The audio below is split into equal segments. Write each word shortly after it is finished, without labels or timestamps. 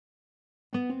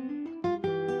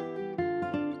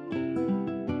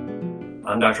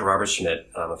I'm Dr. Robert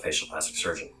Schmidt, and I'm a facial plastic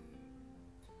surgeon.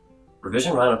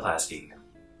 Revision rhinoplasty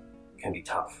can be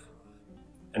tough,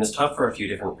 and it's tough for a few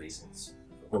different reasons.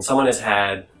 When someone has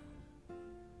had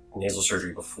nasal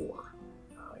surgery before,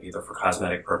 either for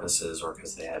cosmetic purposes or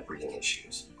because they had breathing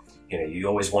issues, you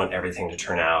always want everything to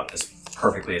turn out as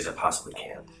perfectly as it possibly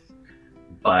can.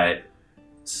 But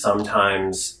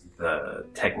sometimes the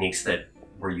techniques that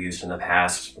were used in the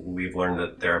past, we've learned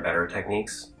that there are better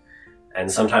techniques. And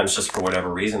sometimes just for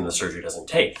whatever reason, the surgery doesn't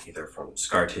take, either from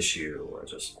scar tissue or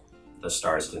just the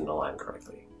stars didn't align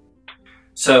correctly.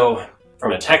 So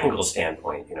from a technical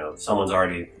standpoint, someone's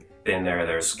already been there,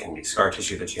 can be scar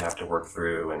tissue that you have to work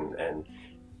through, and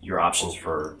your options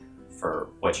for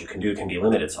what you can do can be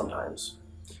limited sometimes.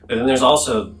 But then there's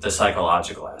also the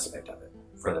psychological aspect of it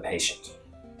for the patient,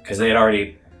 because they had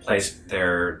already placed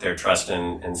their trust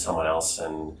in someone else,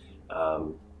 and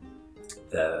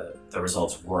the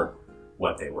results weren't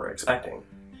what they were expecting.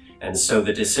 And so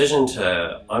the decision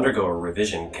to undergo a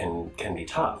revision can be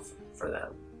tough for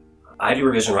them. I do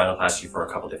revision rhinoplasty for a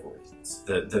couple different reasons.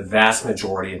 The vast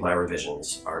majority of my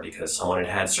revisions are because someone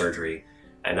had surgery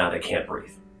and now they can't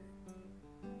breathe.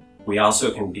 We also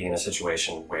can be in a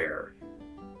situation where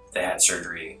they had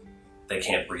surgery, they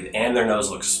can't breathe, and their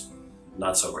nose looks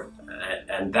not so great.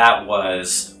 And that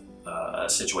was a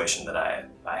situation that I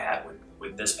had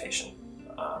with this patient.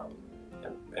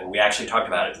 And we actually talked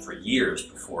about it for years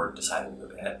before deciding to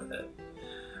move ahead with it.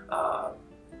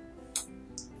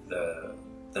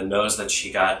 The nose that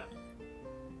she got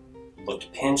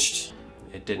looked pinched.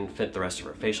 It didn't fit the rest of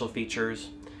her facial features,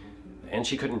 and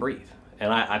she couldn't breathe.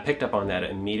 And I picked up on that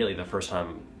immediately the first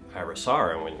time I ever saw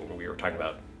her when we were talking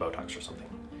about Botox or something.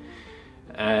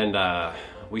 And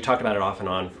we talked about it off and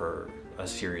on for a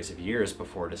series of years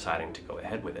before deciding to go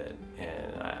ahead with it.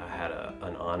 And I had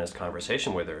an honest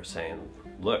conversation with her saying,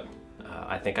 look,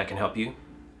 I think I can help you,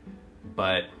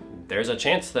 but there's a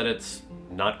chance that it's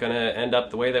not going to end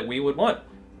up the way that we would want.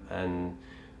 And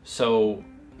so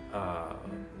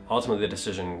ultimately the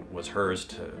decision was hers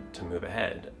to move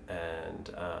ahead.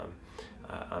 And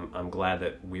I'm glad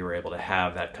that we were able to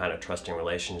have that kind of trusting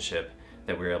relationship,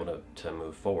 that we were able to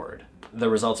move forward. The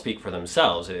results speak for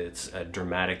themselves. It's a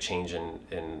dramatic change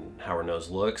in how her nose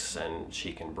looks, and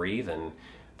she can breathe, and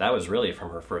that was really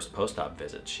from her first post-op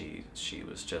visit. She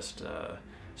was just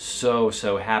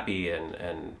so happy,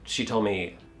 and she told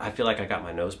me, I feel like I got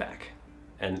my nose back.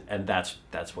 And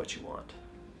that's what you want.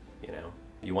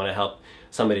 You want to help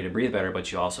somebody to breathe better,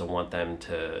 but you also want them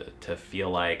to feel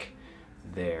like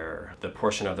the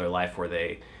portion of their life where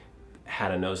they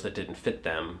had a nose that didn't fit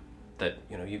them, that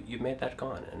you made that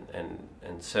gone.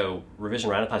 And so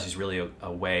revision rhinoplasty is really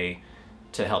a way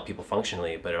to help people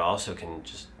functionally, but it also can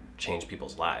just change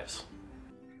people's lives.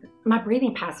 My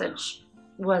breathing passage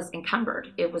was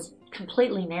encumbered. It was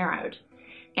completely narrowed.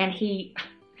 And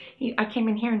I came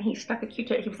in here and he stuck a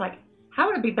Q-tip. He was like, how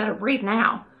would it be better to breathe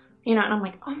now? And I'm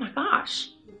like, oh my gosh,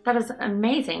 that is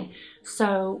amazing.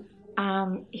 So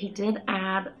he did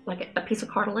add like a piece of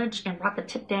cartilage and brought the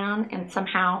tip down, and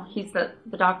somehow he's the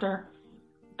doctor.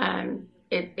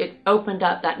 It opened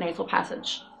up that nasal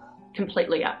passage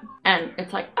completely up. And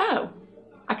it's like, oh,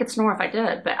 I could snore if I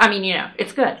did, but I mean,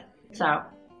 it's good. So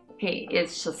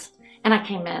it's just, and I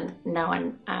came in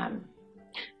knowing,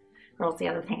 girls, the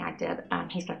other thing I did,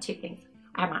 he's done two things.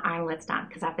 I had my eyelids done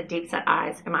because I have the deep set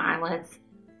eyes, and my eyelids,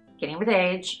 getting with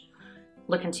age,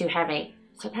 looking too heavy.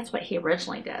 So that's what he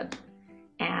originally did.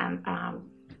 And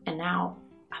now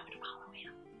I would follow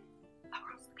him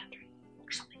across the country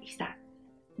or something. He's that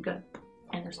good.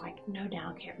 And there's like no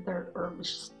down care. It was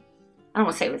just, I don't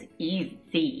want to say it was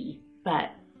easy,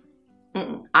 but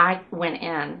I went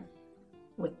in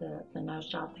with the nose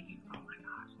job thinking, oh my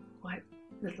gosh,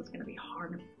 this is going to be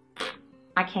hard.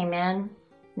 I came in,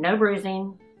 no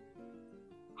bruising,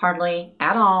 hardly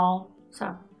at all.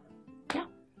 So, yeah.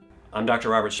 I'm Dr.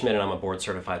 Robert Schmidt, and I'm a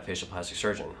board-certified facial plastic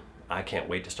surgeon. I can't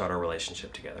wait to start our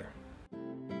relationship together.